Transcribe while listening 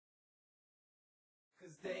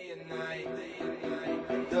Day and night,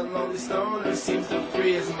 the lonely stoner seems to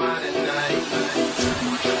free his mind at night.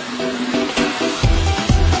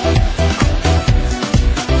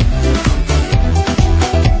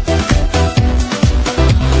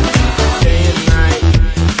 Day and night,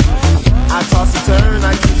 I toss and turn,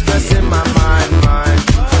 I keep stressing my mind.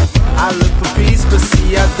 I look for peace, but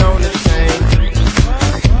see I don't attain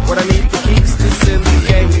what I need for keeps this silly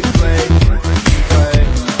game we play.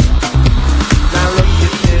 Now look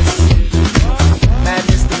at this,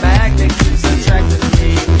 madness the magnet keeps attracting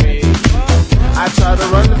me. I try to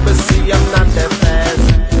run, but see I'm not that fast.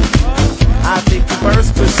 I think the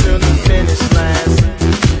first, but surely finish last.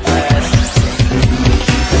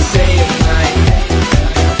 Day and night,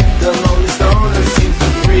 the lonely stoner seems to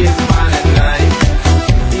free his mind at night.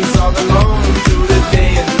 He's all alone through the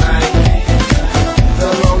day and night. The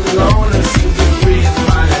lonely loner seems to free his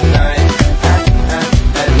mind at night.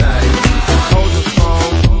 At night. Hold the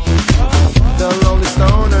phone. The lonely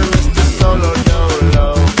stoner, Mr. Solo Dolo.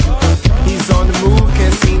 He's on the move,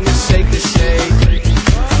 can't seem to shake the shade.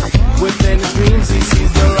 Within his dreams, he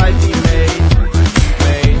sees the life he made.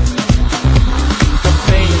 The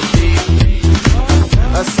pain is deep.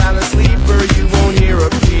 A silent sleeper, you won't hear a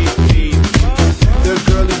peep peep. The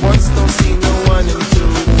girl he wants don't see no one in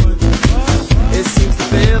two. It seems the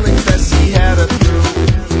feelings that she had her through.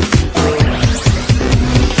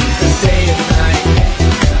 Day and night,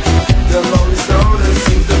 the lonely stoner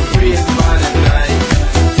seems to free his mind at night.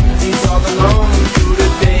 He's all alone through the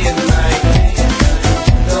day and night.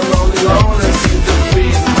 The lonely loner seems to free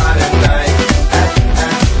his mind at night.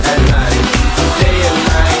 At night, day and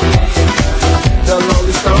night, the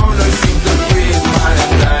lonely stoner seems to free his mind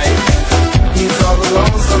at night. He's all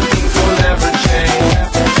alone, some things will never change.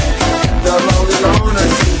 The lonely loner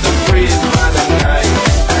seems to free his mind at night.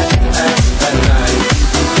 At night.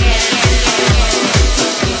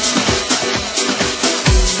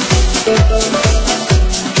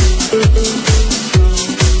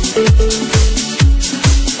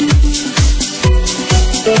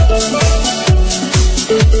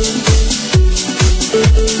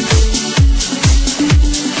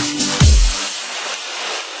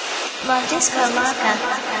 Disco Loca.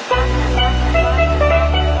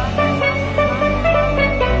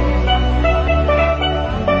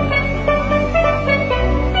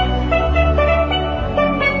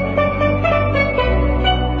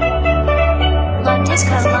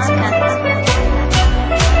 Disco Loca.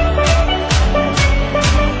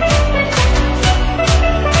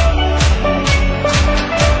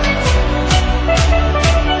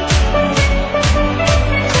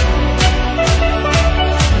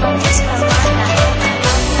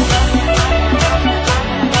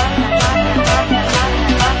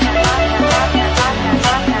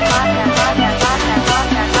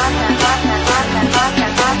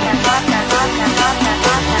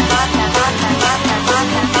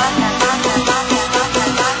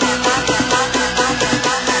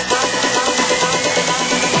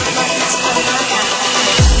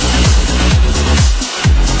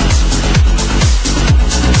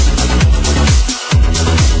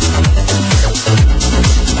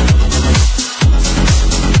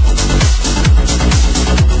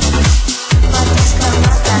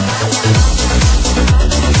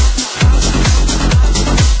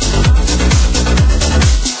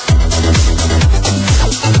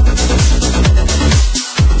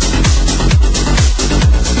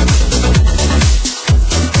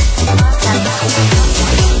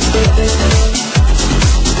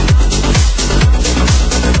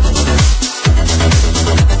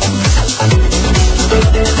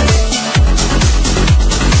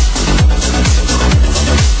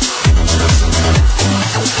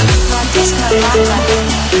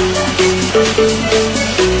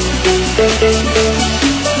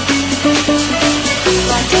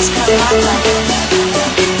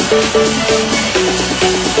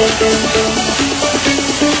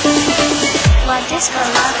 Disco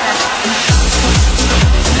Loca.